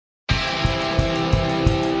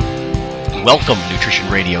Welcome,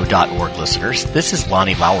 nutritionradio.org listeners. This is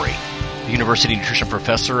Lonnie Lowry, the University Nutrition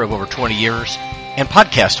Professor of over 20 years and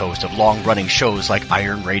podcast host of long-running shows like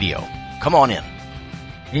Iron Radio. Come on in.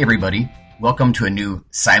 Hey, everybody. Welcome to a new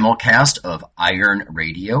simulcast of Iron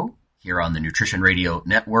Radio here on the Nutrition Radio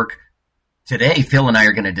Network. Today, Phil and I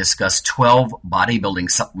are going to discuss 12 bodybuilding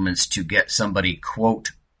supplements to get somebody,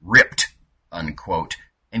 quote, ripped, unquote,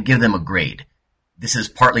 and give them a grade. This is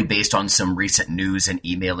partly based on some recent news and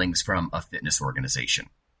emailings from a fitness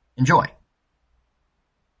organization. Enjoy.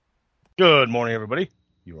 Good morning, everybody.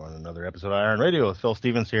 You're on another episode of Iron Radio with Phil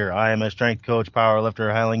Stevens here. I am a strength coach,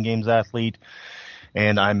 powerlifter, Highland Games athlete,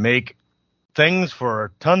 and I make things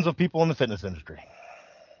for tons of people in the fitness industry.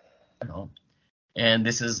 And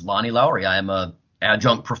this is Lonnie Lowry. I am an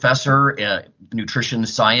adjunct professor, a nutrition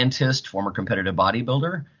scientist, former competitive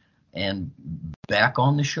bodybuilder, and back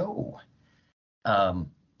on the show.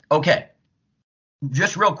 Okay,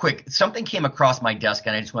 just real quick, something came across my desk,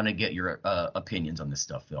 and I just want to get your opinions on this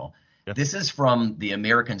stuff, Phil. Yep. This is from the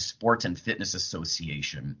American Sports and Fitness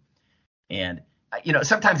Association, and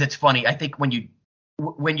sometimes it's funny. I think when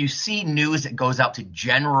you see news that goes out to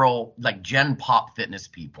general, like gen pop fitness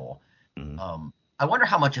people, I wonder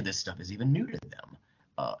how much of this stuff is even new to them.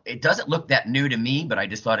 It doesn't look that new to me, but I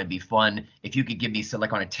just thought it'd be fun if you could give me,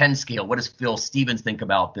 like on a 10 scale, what does Phil Stevens think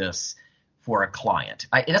about this for a client?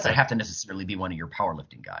 It doesn't have to necessarily be one of your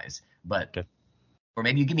powerlifting guys, but or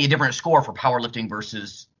maybe you give me a different score for powerlifting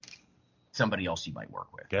versus somebody else you might work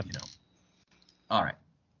with. All right.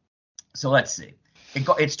 So let's see.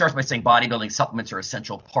 It starts by saying bodybuilding supplements are an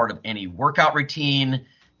essential part of any workout routine.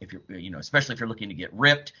 If you're, especially if you're looking to get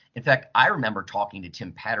ripped. In fact, I remember talking to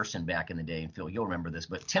Tim Patterson back in the day, and Phil, you'll remember this,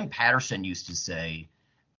 but Tim Patterson used to say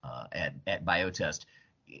at Biotest,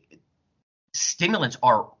 stimulants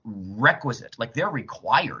are requisite, like they're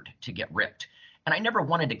required to get ripped. And I never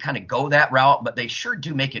wanted to kind of go that route, but they sure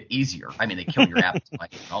do make it easier. I mean, they kill your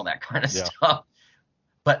appetite and all that kind of stuff.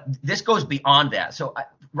 But this goes beyond that. So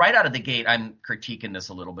right out of the gate, I'm critiquing this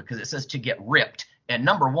a little because it says to get ripped. And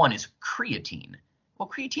number one is creatine. Well,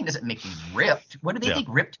 creatine doesn't make you ripped. What do they think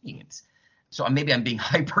ripped means? So maybe I'm being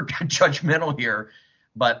hyper judgmental here,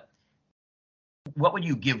 but what would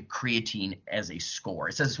you give creatine as a score?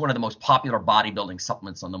 It says it's one of the most popular bodybuilding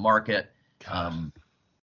supplements on the market on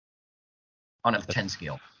a 10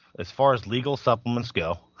 scale. As far as legal supplements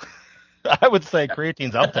go, I would say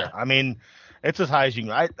creatine's up there. I mean, it's as high as you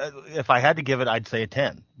can. If I had to give it, I'd say a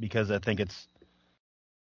 10 because I think it's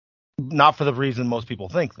not for the reason most people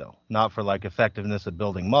think, though. Not for like effectiveness at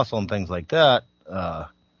building muscle and things like that.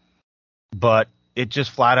 But it just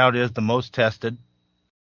flat out is the most tested,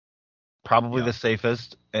 probably the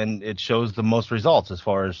safest, and it shows the most results as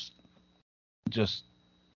far as just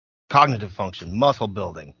cognitive function, muscle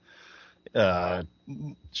building,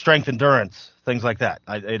 strength endurance, things like that.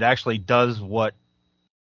 It actually does what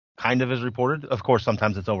kind of is reported. Of course,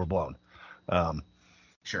 sometimes it's overblown.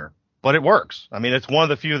 Sure. But it works. I mean, it's one of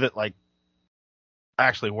the few that like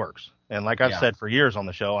actually works. And like I've said for years on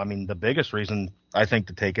the show, I mean, the biggest reason I think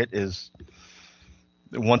to take it is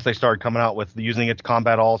once they started coming out with using it to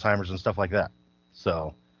combat Alzheimer's and stuff like that.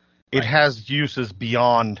 So it has uses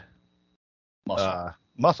beyond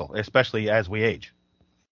muscle, especially as we age.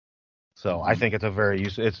 So I think it's a very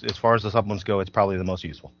useful. It's as far as the supplements go, it's probably the most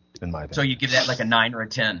useful in my opinion. So you give that like a 9 or a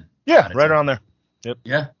 10? Yeah, right around there. Yep.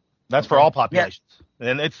 Yeah. That's for all populations.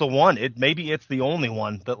 Yeah. And it's the one. Maybe it's the only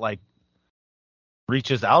one that like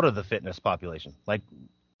reaches out of the fitness population. Like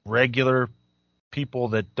regular people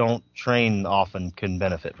that don't train often can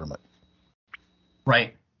benefit from it.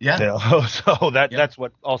 Right. Yeah. So that's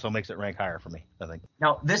what also makes it rank higher for me, I think.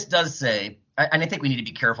 Now, this does say, and I think we need to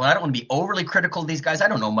be careful. I don't want to be overly critical of these guys. I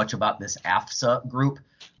don't know much about this AFSA group,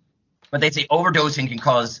 but they say overdosing can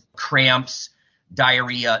cause cramps,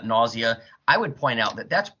 diarrhea, nausea. I would point out that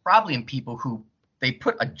that's probably in people who they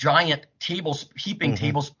put a giant heaping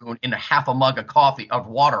tablespoon in a half a mug of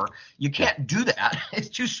water. You can't do that. It's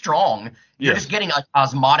too strong. You're just getting like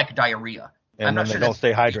osmotic diarrhea. And then they don't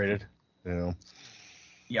stay hydrated.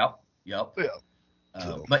 Yep. Yeah.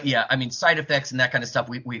 But yeah, I mean, side effects and that kind of stuff.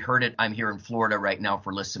 We heard it. I'm here in Florida right now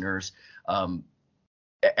for listeners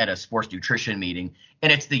at a sports nutrition meeting,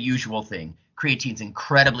 and it's the usual thing. Creatine's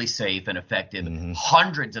incredibly safe and effective.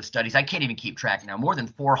 Hundreds of studies. I can't even keep track now. More than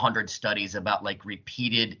 400 studies about like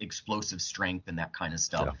repeated explosive strength and that kind of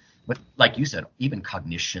stuff. Yeah. But like you said, even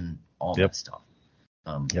cognition, all that stuff.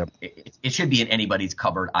 It should be in anybody's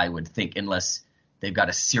cupboard, I would think, unless they've got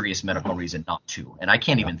a serious medical reason not to. And I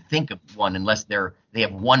can't even think of one unless they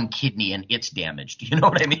have one kidney and it's damaged. You know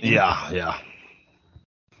what I mean? Yeah.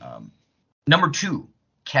 Number 2,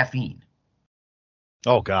 caffeine.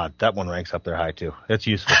 Oh God, that one ranks up there high too. It's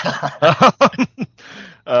useful.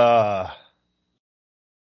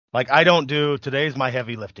 Like I don't do, today's my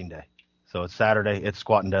heavy lifting day. So it's Saturday, it's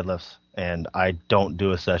squat and deadlifts, and I don't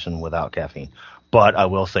do a session without caffeine. But I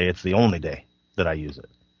will say it's the only day that I use it.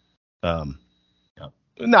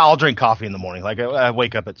 Now I'll drink coffee in the morning. Like I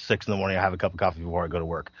wake up at 6 in the morning, I have a cup of coffee before I go to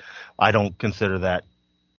work. I don't consider that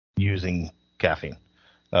using caffeine.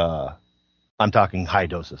 I'm talking high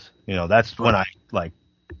doses. That's when I like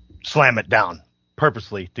slam it down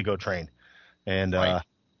purposely to go train. And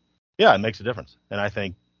yeah, it makes a difference. And I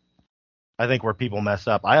think where people mess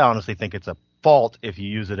up, I honestly think it's a fault if you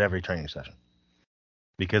use it every training session,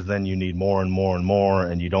 because then you need more and more and more,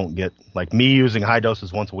 and you don't get, like me using high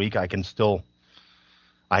doses once a week.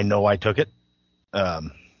 I know I took it,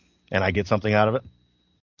 and I get something out of it.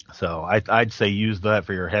 So I'd say use that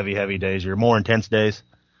for your heavy days, your more intense days.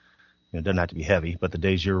 It doesn't have to be heavy, but the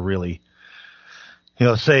days you're really,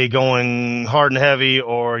 say going hard and heavy,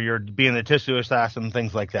 or you're being the tissue assassin,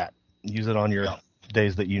 things like that. Use it on your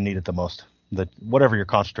days that you need it the most. That whatever you're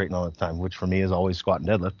concentrating on at the time, which for me is always squat and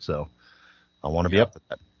deadlift. So I want to be up with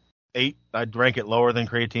that. 8, I'd rank it lower than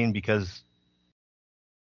creatine because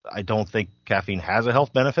I don't think caffeine has a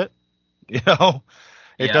health benefit. It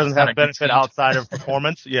doesn't have benefit outside of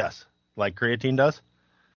performance. Yes, like creatine does.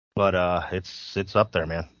 But it's up there,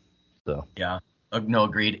 man. So yeah, no,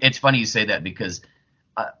 agreed. It's funny you say that because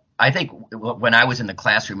I think when I was in the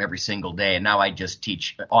classroom every single day, and now I just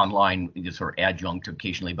teach online, just sort of adjunct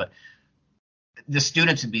occasionally, but the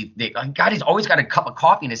students would be, God, he's always got a cup of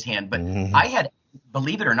coffee in his hand. But I had,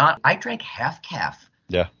 believe it or not, I drank half calf.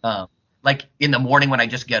 Yeah. Like in the morning when I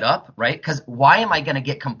just get up, right? Because why am I going to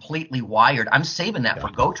get completely wired? I'm saving that for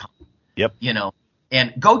go time. Yep.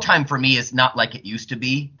 And go time for me is not like it used to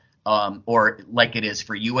be, or like it is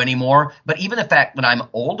for you anymore. But even the fact that I'm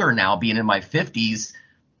older now, being in my 50s,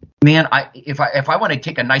 man, if I want to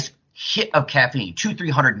take a nice hit of caffeine,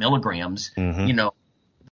 200-300 milligrams,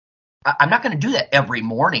 I'm not going to do that every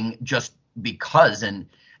morning just because. And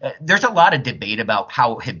there's a lot of debate about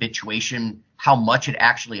how habituation, how much it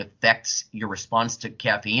actually affects your response to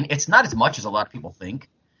caffeine. It's not as much as a lot of people think.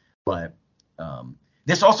 But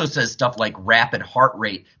this also says stuff like rapid heart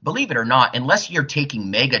rate. Believe it or not, unless you're taking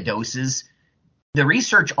mega doses, the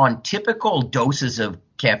research on typical doses of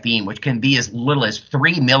caffeine, which can be as little as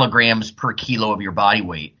 3 milligrams per kilo of your body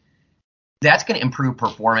weight, that's going to improve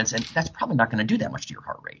performance, and that's probably not going to do that much to your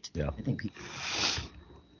heart rate. Yeah. I think people.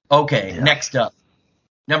 Okay, next up,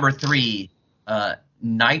 number 3,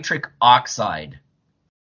 nitric oxide.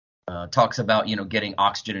 Talks about getting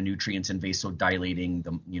oxygen and nutrients and vasodilating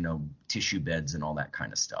the tissue beds and all that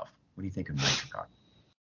kind of stuff. What do you think of nitric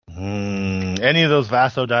oxide? Any of those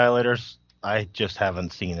vasodilators, I just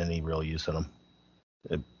haven't seen any real use in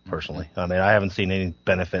them, personally. I mean, I haven't seen any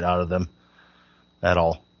benefit out of them at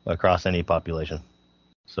all across any population.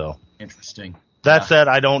 So interesting. That said,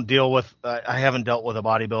 I haven't dealt with a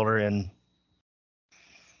bodybuilder in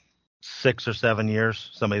 6 or 7 years,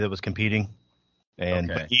 somebody that was competing.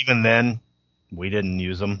 And even then, we didn't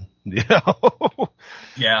use them. Yeah.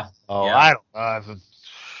 I don't.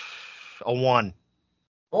 A 1.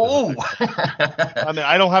 Oh. I mean,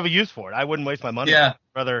 I don't have a use for it. I wouldn't waste my money. Yeah.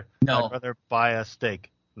 I'd rather buy a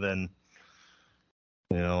steak than,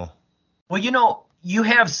 Well, you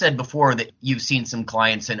have said before that you've seen some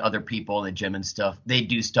clients and other people in the gym and stuff. They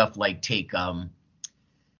do stuff like take what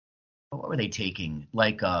were they taking?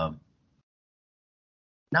 Like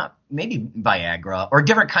not maybe Viagra or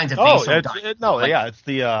different kinds of things. It's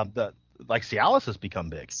the like Cialis has become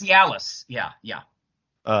big. Cialis, yeah.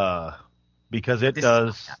 Because it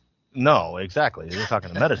does. No, exactly. You're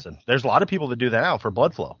talking to medicine. There's a lot of people that do that now for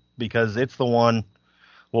blood flow because it's the one.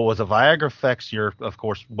 What was a Viagra affects of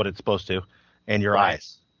course, what it's supposed to, and your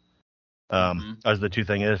eyes. Are the two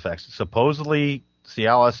things it affects. Supposedly,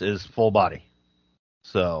 Cialis is full body.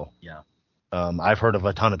 So I've heard of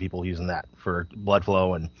a ton of people using that for blood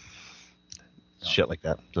flow and shit like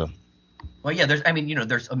that. So. Well, yeah, there's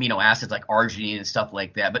amino acids like arginine and stuff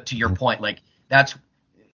like that. But to your point, like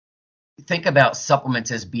think about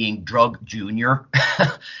supplements as being drug junior.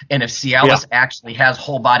 And if Cialis actually has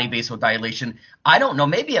whole body vasodilation, I don't know,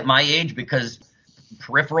 maybe at my age, because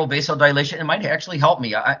peripheral vasodilation, it might actually help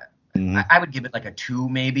me. I would give it like a 2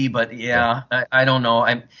 maybe, but I don't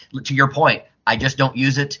know. To your point, I just don't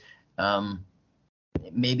use it.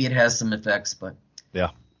 Maybe it has some effects, but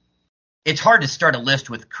it's hard to start a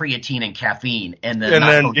list with creatine and caffeine and then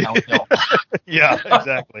go downhill. Yeah,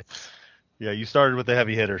 exactly. Yeah, you started with the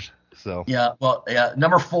heavy hitters. So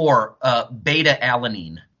number 4, beta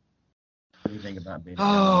alanine. What do you think about beta alanine?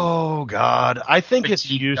 Oh God, I think it's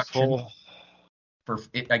useful. for,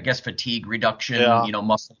 I guess, fatigue reduction, Yeah.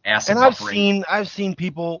 muscle acid And buffering. I've seen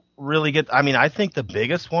people really get, I mean, I think the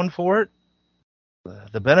biggest one for it,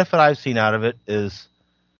 the benefit I've seen out of it is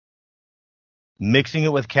mixing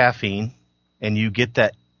it with caffeine and you get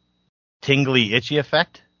that tingly, itchy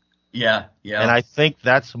effect. Yeah, yeah. And I think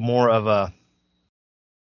that's more of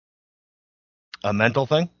a mental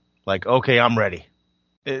thing. Like, okay, I'm ready.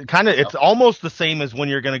 It's almost the same as when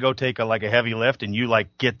you're going to go take a heavy lift and you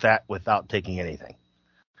like get that without taking anything.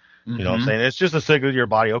 Mm-hmm. You know what I'm saying? It's just a signal to your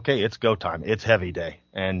body. Okay, it's go time. It's heavy day.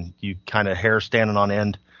 And you kind of hair standing on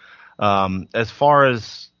end. As far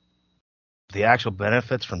as the actual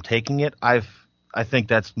benefits from taking it, I think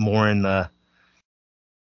that's more in the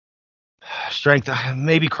strength,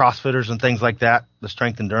 maybe CrossFitters and things like that, the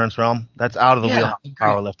strength endurance realm. That's out of the wheelhouse of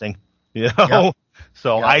powerlifting. Yep.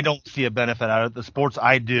 So Yep. I don't see a benefit out of it. The sports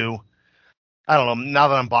I do, I don't know. Now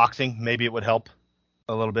that I'm boxing, maybe it would help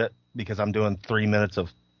a little bit because I'm doing 3 minutes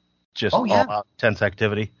of just all out intense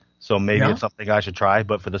activity. So maybe it's something I should try.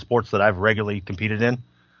 But for the sports that I've regularly competed in,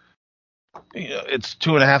 it's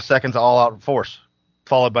 2.5 seconds all out force,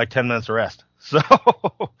 followed by 10 minutes of rest. So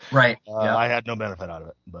right. I had no benefit out of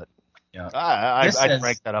it, but I'd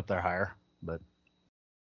rank that up there higher. But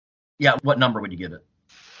yeah, what number would you give it?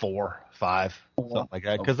 4, 5, something like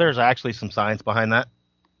that. Because there's actually some science behind that.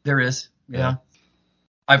 There is. Yeah.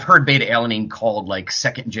 I've heard beta-alanine called like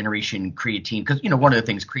second generation creatine because one of the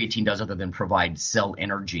things creatine does other than provide cell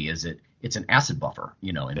energy is it's an acid buffer,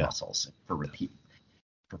 in muscles for repeat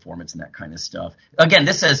performance and that kind of stuff. Again,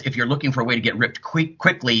 this says if you're looking for a way to get ripped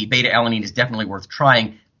quickly, beta-alanine is definitely worth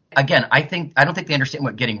trying. Again, I don't think they understand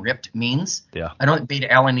what getting ripped means. Yeah. I don't think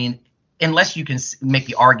beta-alanine, unless you can make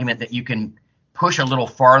the argument that you can push a little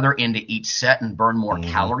farther into each set and burn more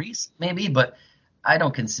calories, maybe, but I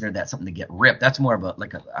don't consider that something to get ripped. That's more of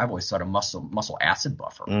I've always thought a muscle acid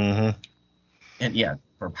buffer. Mm-hmm. And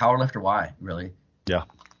for a powerlifter, why really? Yeah.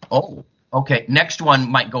 Oh, okay. Next one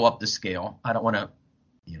might go up the scale. I don't want to,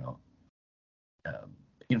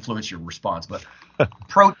 influence your response, but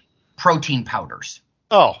protein powders.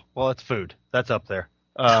 Oh, well, it's food. That's up there.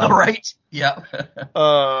 Right? Yeah.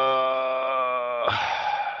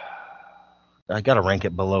 I got to rank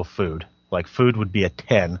it below food. Like food would be a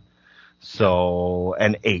 10. So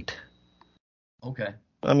an 8. Okay.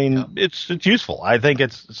 I mean, it's useful. I think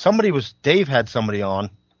Dave had somebody on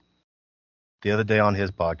the other day on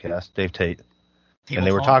his podcast, Dave Tate, and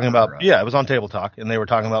they were talking about, it was on Table Talk, and they were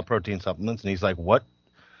talking about protein supplements, and he's like, what?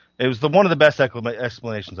 It was one of the best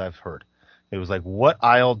explanations I've heard. It was like, what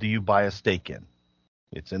aisle do you buy a steak in?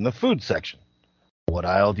 It's in the food section. What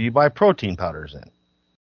aisle do you buy protein powders in?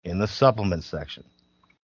 In the supplement section.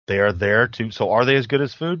 They are there so are they as good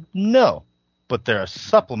as food? No, but they're a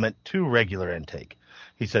supplement to regular intake.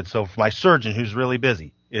 He said, so for my surgeon who's really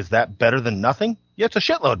busy, is that better than nothing? Yeah, it's a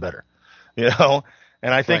shitload better,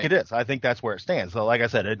 and I think it is. I think that's where it stands. So like I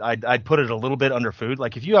said, I'd put it a little bit under food.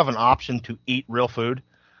 Like if you have an option to eat real food,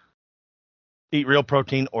 eat real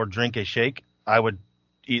protein or drink a shake, I would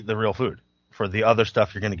eat the real food for the other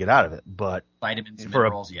stuff you're going to get out of it. But vitamins and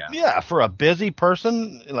minerals, for a busy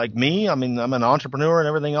person like me, I mean, I'm an entrepreneur and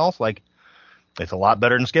everything else, like it's a lot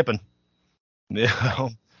better than skipping.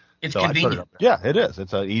 It's convenient. Yeah, it is.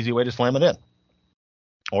 It's an easy way to slam it in.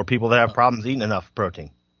 Or people that have problems eating enough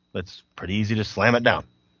protein. It's pretty easy to slam it down.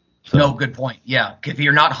 So, no, good point. Yeah, if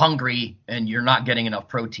you're not hungry and you're not getting enough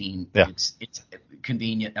protein, it's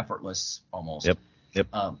convenient, effortless almost. Yep.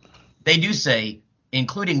 They do say,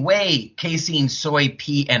 including whey, casein, soy,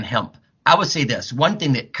 pea, and hemp. I would say this. One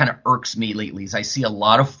thing that kind of irks me lately is I see a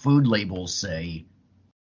lot of food labels say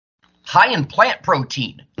high in plant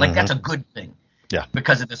protein. Like that's a good thing. Yeah.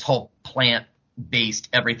 Because of this whole plant-based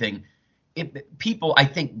everything. People, I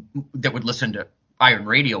think, that would listen to Iron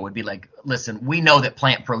Radio would be like, listen, we know that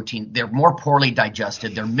plant protein, they're more poorly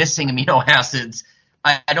digested. They're missing amino acids.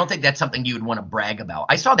 I don't think that's something you would want to brag about.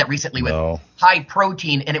 I saw that recently with high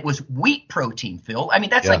protein, and it was wheat protein, Phil. I mean,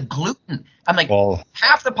 that's like gluten. I'm like,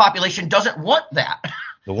 half the population doesn't want that.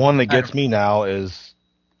 The one that gets me now is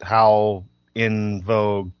how in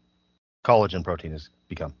vogue collagen protein has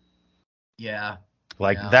become. Yeah.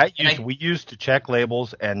 We used to check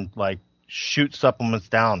labels and like shoot supplements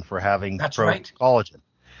down for having collagen.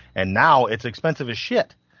 And now it's expensive as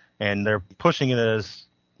shit. And they're pushing it as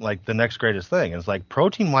like the next greatest thing. And it's like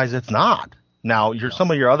protein wise, it's not. Now some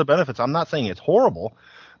of your other benefits, I'm not saying it's horrible,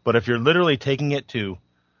 but if you're literally taking it to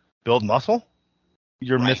build muscle,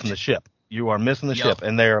 you're missing the ship. You are missing the ship.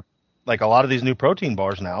 And they're like a lot of these new protein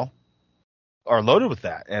bars now are loaded with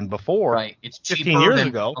that. And before, it's 15 years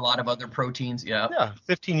ago, a lot of other proteins. Yeah.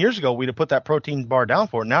 15 years ago, we'd have put that protein bar down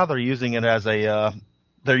for it. Now they're using it as they're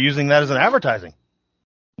using that as an advertising.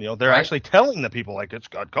 They're actually telling the people, like, it's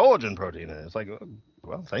got collagen protein in it. It's like,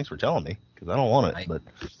 well, thanks for telling me, because I don't want it. But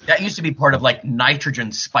that used to be part of, like,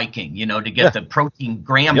 nitrogen spiking, to get the protein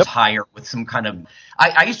grams higher with some kind of –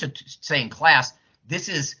 I used to say in class, this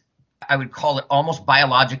is – I would call it almost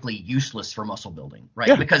biologically useless for muscle building, right?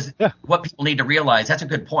 Yeah. Because what people need to realize, that's a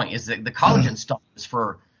good point, is that the collagen stuff is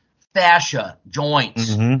for fascia, joints,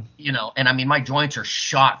 and I mean, my joints are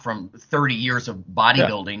shot from 30 years of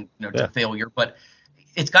bodybuilding, to failure, but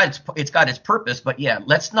it's got its purpose. But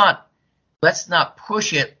let's not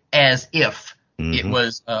push it as if it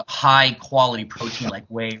was a high quality protein like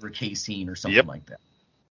whey or casein or something like that.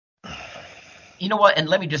 You know what? And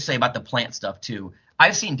let me just say about the plant stuff too.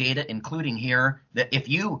 I've seen data, including here, that if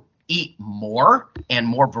you eat more and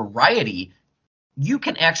more variety, you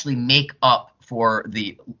can actually make up for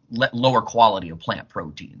the lower quality of plant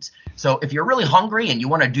proteins. So if you're really hungry and you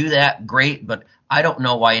want to do that, great. But I don't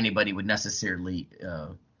know why anybody would necessarily,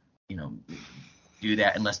 do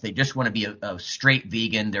that unless they just want to be a straight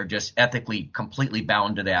vegan. They're just ethically completely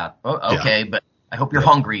bound to that. Oh, okay, but I hope you're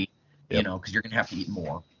hungry, because you're going to have to eat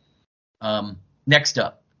more. Next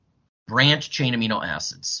up. Branched chain amino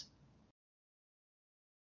acids.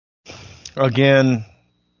 Again,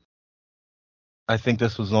 I think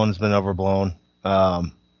this was one that's been overblown. I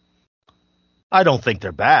don't think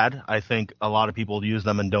they're bad. I think a lot of people use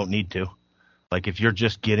them and don't need to. Like, if you're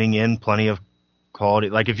just getting in plenty of quality,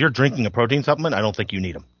 like if you're drinking a protein supplement, I don't think you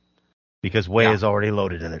need them because whey is already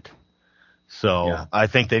loaded in it. So I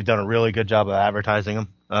think they've done a really good job of advertising them.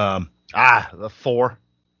 The 4,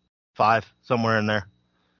 5, somewhere in there.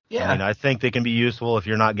 Yeah. I mean, I think they can be useful if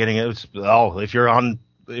you're not getting it. If you're on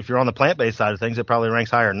the plant-based side of things, it probably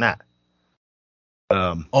ranks higher than that.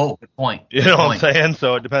 Good point. You know what I'm saying?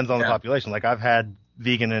 So it depends on the population. Like, I've had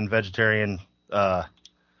vegan and vegetarian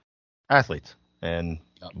athletes, and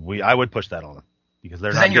I would push that on them because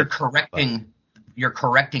they're not. Then you're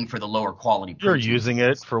correcting for the lower quality protein. You're using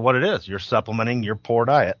it for what it is. You're supplementing your poor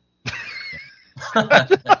diet. Yeah.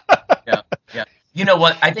 You know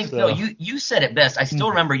what? I think, Phil, you said it best. I still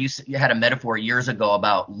remember you had a metaphor years ago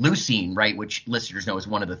about leucine, right, which listeners know is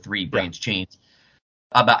one of the 3 branch chains,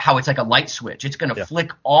 about how it's like a light switch. It's going to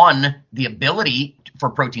flick on the ability for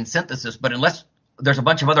protein synthesis, but unless there's a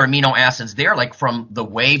bunch of other amino acids there, like from the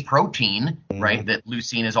whey protein, right, that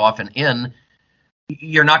leucine is often in,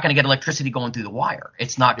 you're not going to get electricity going through the wire.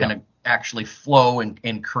 It's not going to actually flow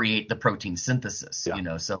and create the protein synthesis,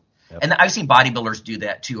 so. Yep. And I've seen bodybuilders do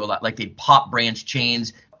that too a lot. Like they'd pop branch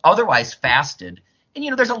chains, otherwise fasted.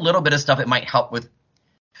 And, there's a little bit of stuff that might help with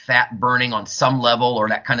fat burning on some level or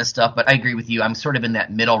that kind of stuff. But I agree with you. I'm sort of in that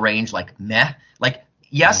middle range, like meh. Like,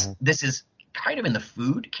 yes, this is kind of in the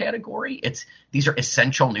food category. These are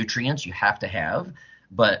essential nutrients you have to have.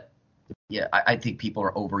 But, I think people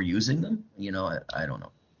are overusing them. I don't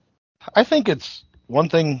know. I think it's one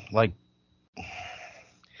thing, like,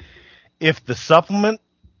 if the supplement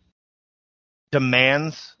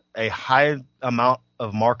demands a high amount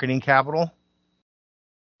of marketing capital,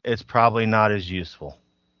 it's probably not as useful.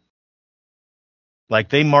 Like,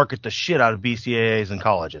 they market the shit out of BCAAs and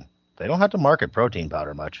collagen. They don't have to market protein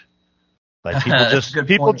powder much. Like,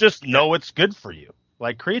 people just know it's good for you.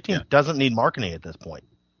 Like, creatine doesn't need marketing at this point.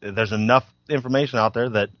 There's enough information out there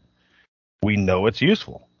that we know it's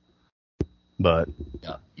useful. But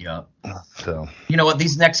so you know what?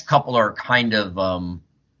 These next couple are kind of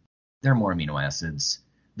they're more amino acids.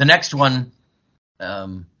 The next one,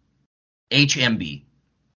 HMB.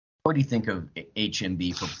 What do you think of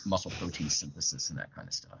HMB for muscle protein synthesis and that kind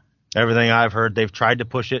of stuff? Everything I've heard, they've tried to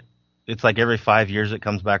push it. It's like every 5 years it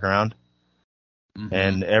comes back around.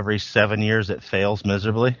 And every 7 years it fails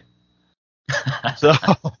miserably. So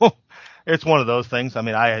it's one of those things. I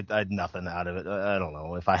mean, I had nothing out of it. I don't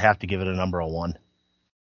know if I have to give it a number of 1.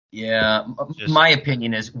 Yeah, my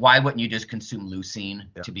opinion is, why wouldn't you just consume leucine,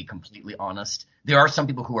 to be completely honest? There are some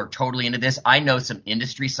people who are totally into this. I know some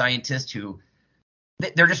industry scientists who,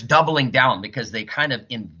 they're just doubling down because they kind of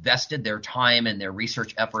invested their time and their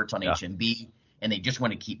research efforts on HMB, and they just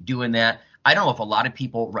want to keep doing that. I don't know if a lot of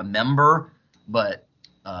people remember, but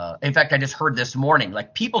in fact, I just heard this morning,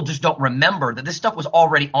 like, people just don't remember that this stuff was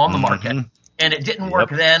already on the market. And it didn't work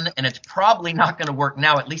then, and it's probably not going to work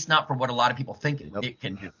now, at least not for what a lot of people think it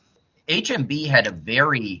can do. HMB had a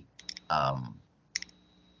very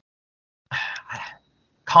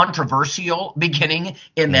controversial beginning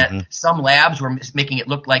in that some labs were making it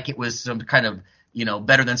look like it was some kind of,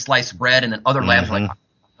 better than sliced bread, and then other labs were like, I'm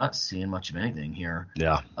not seeing much of anything here.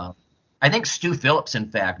 Yeah. I think Stu Phillips,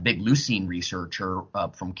 in fact, big leucine researcher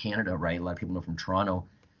from Canada, right? A lot of people know from Toronto.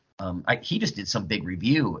 He just did some big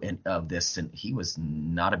review of this, and he was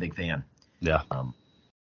not a big fan. Yeah.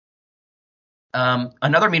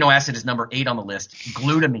 Another amino acid is number 8 on the list,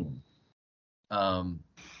 glutamine.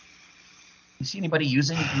 You see anybody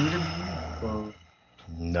using glutamine? Or?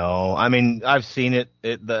 No, I mean I've seen it.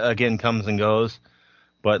 It again comes and goes,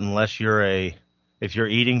 but unless if you're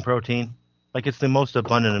eating protein, like it's the most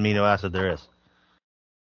abundant amino acid there is.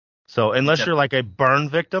 So unless you're like a burn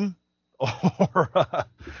victim or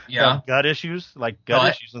have gut issues, like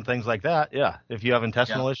gut issues and things like that, yeah. If you have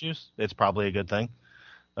intestinal issues, it's probably a good thing.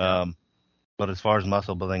 But as far as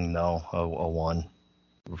muscle building, no, a 1.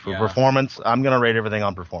 For performance, I'm going to rate everything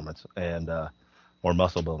on performance and or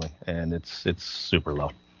muscle building, and it's super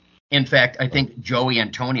low. In fact, I think Joey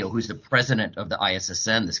Antonio, who's the president of the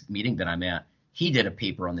ISSN, this meeting that I'm at, he did a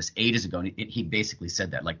paper on this ages ago, and he basically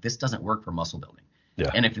said that, like, this doesn't work for muscle building.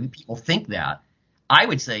 Yeah. And if people think that, I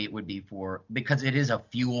would say it would be because it is a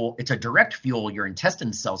fuel, it's a direct fuel. Your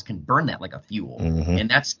intestine cells can burn that like a fuel. Mm-hmm. And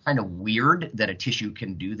that's kind of weird that a tissue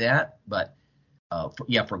can do that. But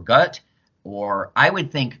for gut, or I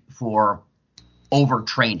would think for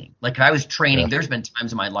overtraining. Like I was training, there's been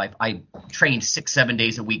times in my life I trained 6-7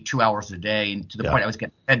 days a week, 2 hours a day, and to the point I was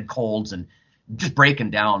getting head colds and just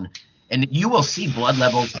breaking down. And you will see blood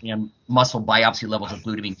levels and muscle biopsy levels of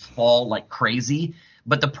glutamine fall like crazy.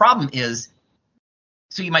 But the problem is,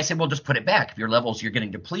 so you might say, well, just put it back. If your levels, you're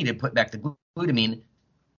getting depleted, put back the glutamine.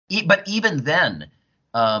 But even then,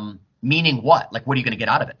 meaning what? Like, what are you going to get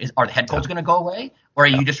out of it? Are the head colds going to go away? Or are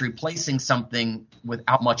you just replacing something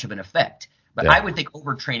without much of an effect? But I would think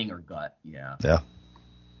overtraining or gut. Yeah.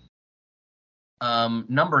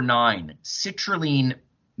 Number 9, citrulline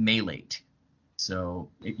malate. So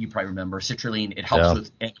you probably remember citrulline. It helps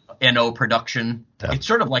with NO production. Yeah. It's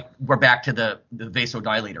sort of like we're back to the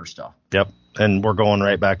vasodilator stuff. Yep. And we're going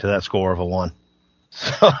right back to that score of a 1.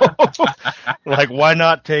 So, like, why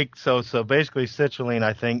not take so basically citrulline,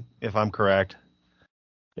 I think, if I'm correct,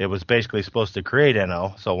 it was basically supposed to create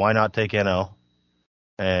NO. So why not take NO?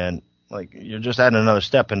 And, like, you're just adding another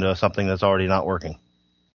step into something that's already not working.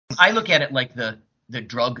 I look at it like the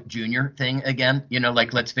drug junior thing again. You know,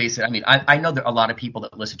 like, let's face it. I mean, I know that a lot of people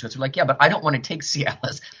that listen to us are like, yeah, but I don't want to take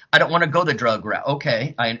Cialis. I don't want to go the drug route.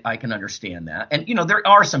 Okay, I can understand that. And, you know, there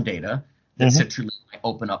are some data that citrulline might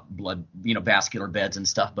open up blood, you know, vascular beds and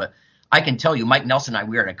stuff. But I can tell you, Mike Nelson and I,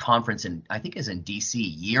 we were at a conference I think it was in D.C.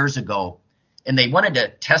 years ago, and they wanted to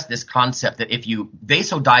test this concept that if you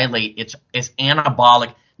vasodilate, it's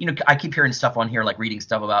anabolic. You know, I keep hearing stuff on here, like reading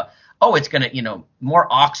stuff about, it's going to, you know, more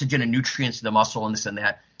oxygen and nutrients to the muscle and this and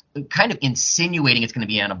that, kind of insinuating it's going to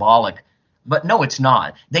be anabolic. But no, it's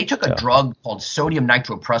not. They took a drug called sodium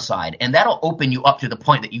nitroprusside, and that'll open you up to the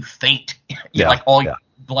point that you faint, like all your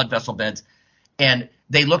blood vessel beds. And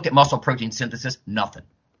they looked at muscle protein synthesis, nothing,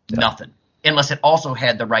 unless it also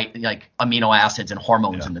had the right, like, amino acids and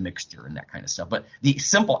hormones in the mixture and that kind of stuff. But the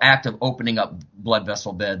simple act of opening up blood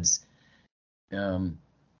vessel beds, I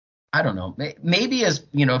don't know. Maybe as,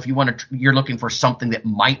 you know, if you want to, you're looking for something that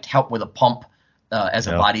might help with a pump as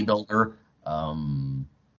a bodybuilder. I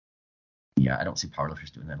don't see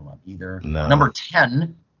powerlifters doing that a lot either. No. Number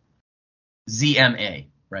 10, ZMA,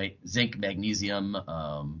 right? Zinc, magnesium.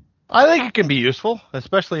 I think it can be useful,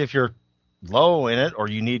 especially if you're low in it or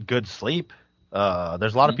you need good sleep.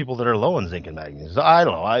 There's a lot of people that are low in zinc and magnesium. I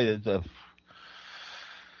don't know.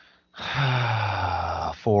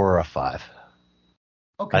 4 or a 5.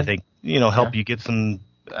 Okay. I think, you know, help you get some.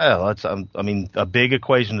 I mean, a big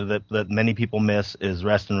equation that many people miss is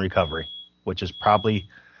rest and recovery, which is probably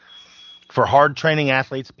for hard training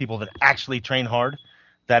athletes, people that actually train hard.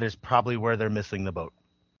 That is probably where they're missing the boat,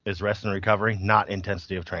 is rest and recovery, not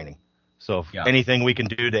intensity of training. So if anything we can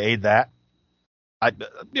do to aid that, I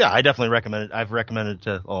definitely recommend it. I've recommended it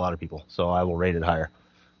to a lot of people, so I will rate it higher.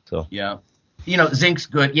 So you know, zinc's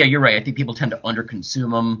good. Yeah, you're right. I think people tend to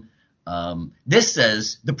underconsume them. This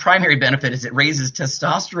says the primary benefit is it raises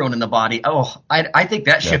testosterone in the body. I think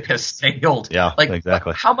that ship has sailed. Yeah, like,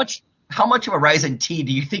 exactly. How much of a rise in T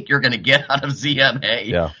do you think you're going to get out of ZMA?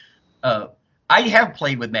 Yeah. I have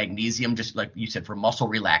played with magnesium, just like you said, for muscle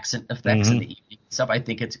relaxant effects in the evening stuff. I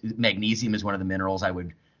think magnesium is one of the minerals I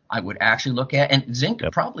would actually look at, and zinc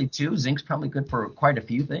probably too. Zinc's probably good for quite a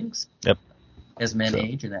few things. Yep. As men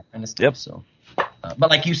age and that kind of stuff. Yep. So. But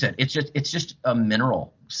like you said, it's just a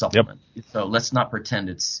mineral supplement. Yep. So let's not pretend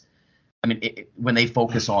it's. I mean, when they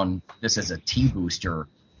focus on this as a T booster,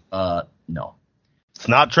 no, it's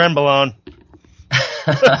not Trenbolone.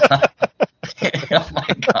 Oh my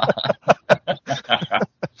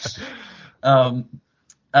God.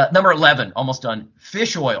 Number 11, almost done.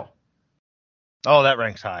 Fish oil. Oh, that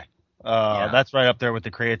ranks high. That's right up there with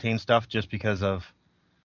the creatine stuff, just because of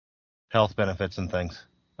health benefits and things.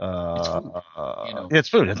 It's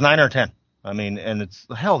food. It's 9 or 10. I mean, and it's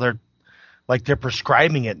hell, they're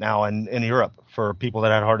prescribing it now in Europe for people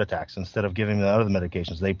that had heart attacks. Instead of giving them other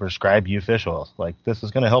medications, they prescribe you fish oils. Like, this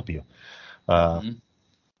is going to help you.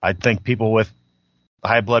 I think people with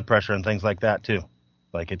high blood pressure and things like that too.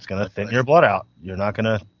 Like, it's going to thin your blood out. You're not going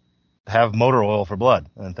to have motor oil for blood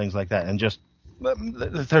and things like that. And just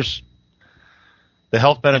there's the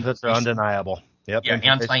health benefits are undeniable. Yep. Yeah,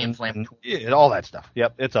 anti-inflammatory. All that stuff.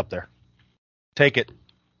 Yep, it's up there. Take it.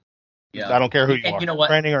 Yeah. I don't care who you are, you know what?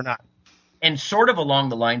 training or not. And sort of along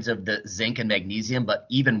the lines of the zinc and magnesium, but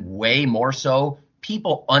even way more so,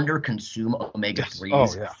 people underconsume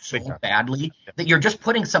omega-3s so badly that you're just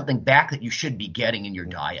putting something back that you should be getting in your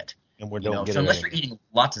diet. And we don't so unless you're eating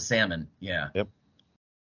lots of salmon, Yep.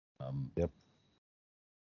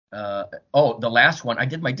 The last one. I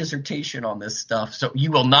did my dissertation on this stuff, so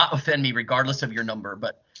you will not offend me regardless of your number,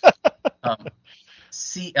 but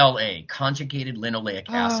CLA, conjugated linoleic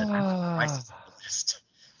acid. I'm surprised it's on the list.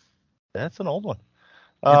 That's an old one.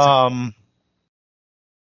 I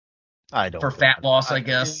don't. For fat loss, I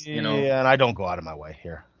guess. Yeah, and I don't go out of my way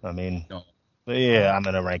here. I mean, I'm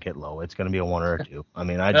going to rank it low. It's going to be a 1 or a 2. I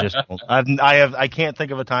mean, I just I can't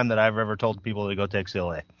think of a time that I've ever told people to go take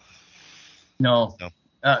CLA. No.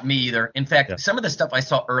 Me either. In fact, some of the stuff I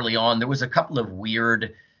saw early on, there was a couple of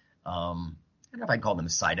weird, I don't know if I call them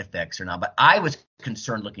side effects or not, but I was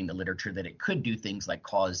concerned looking at the literature that it could do things like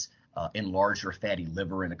cause enlarged or fatty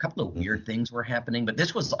liver, and a couple of weird things were happening. But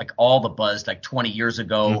this was like all the buzz like 20 years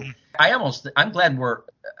ago. I'm glad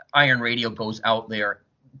Iron Radio goes out there.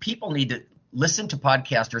 People need to listen to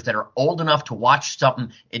podcasters that are old enough to watch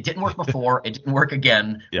something. It didn't work before. It didn't work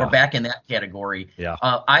again. We're back in that category.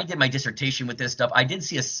 I did my dissertation with this stuff. I did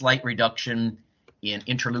see a slight reduction in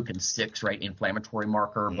interleukin-6, right, inflammatory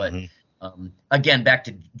marker. But again, back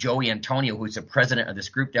to Joey Antonio, who's the president of this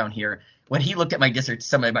group down here. When he looked at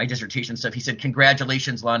some of my dissertation stuff, he said,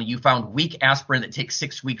 "Congratulations, Lonnie, you found weak aspirin that takes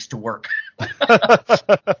 6 weeks to work."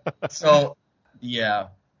 So, yeah.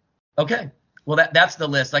 Okay. Well, that's the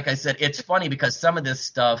list. Like I said, it's funny because some of this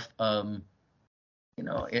stuff,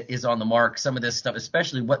 is on the mark. Some of this stuff,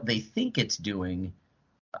 especially what they think it's doing,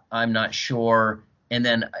 I'm not sure. And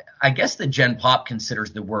then I guess the Gen Pop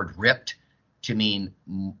considers the word ripped to mean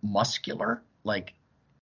muscular. Like,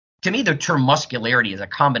 to me, the term muscularity is a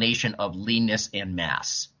combination of leanness and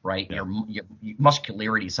mass, right? Yeah. Your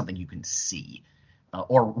muscularity is something you can see.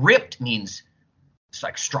 Or ripped means it's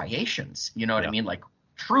like striations. You know what I mean? Like,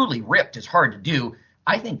 truly ripped is hard to do.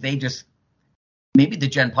 I think maybe the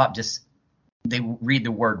Gen Pop they read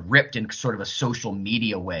the word ripped in sort of a social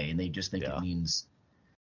media way, and they just think it means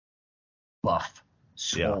buff,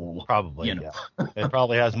 swole. Yeah, probably. It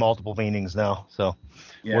probably has multiple meanings now, so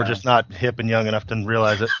we're just not hip and young enough to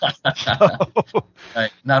realize it.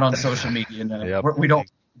 Right. Not on social media. No. Yep. We don't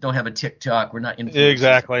have a TikTok. We're not influencers.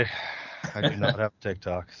 Exactly. I do not have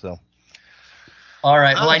TikTok, so. All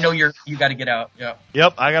right. Well, I know you got to get out. Yeah.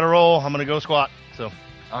 Yep. I got to roll. I'm going to go squat. So.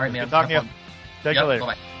 All right, man. Good talking to you. Take you later.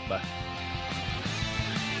 Bye-bye. Bye.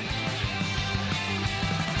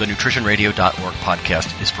 The NutritionRadio.org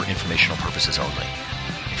podcast is for informational purposes only.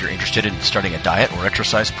 If you're interested in starting a diet or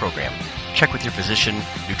exercise program, check with your physician,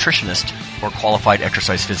 nutritionist, or qualified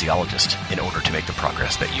exercise physiologist in order to make the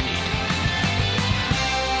progress that you need.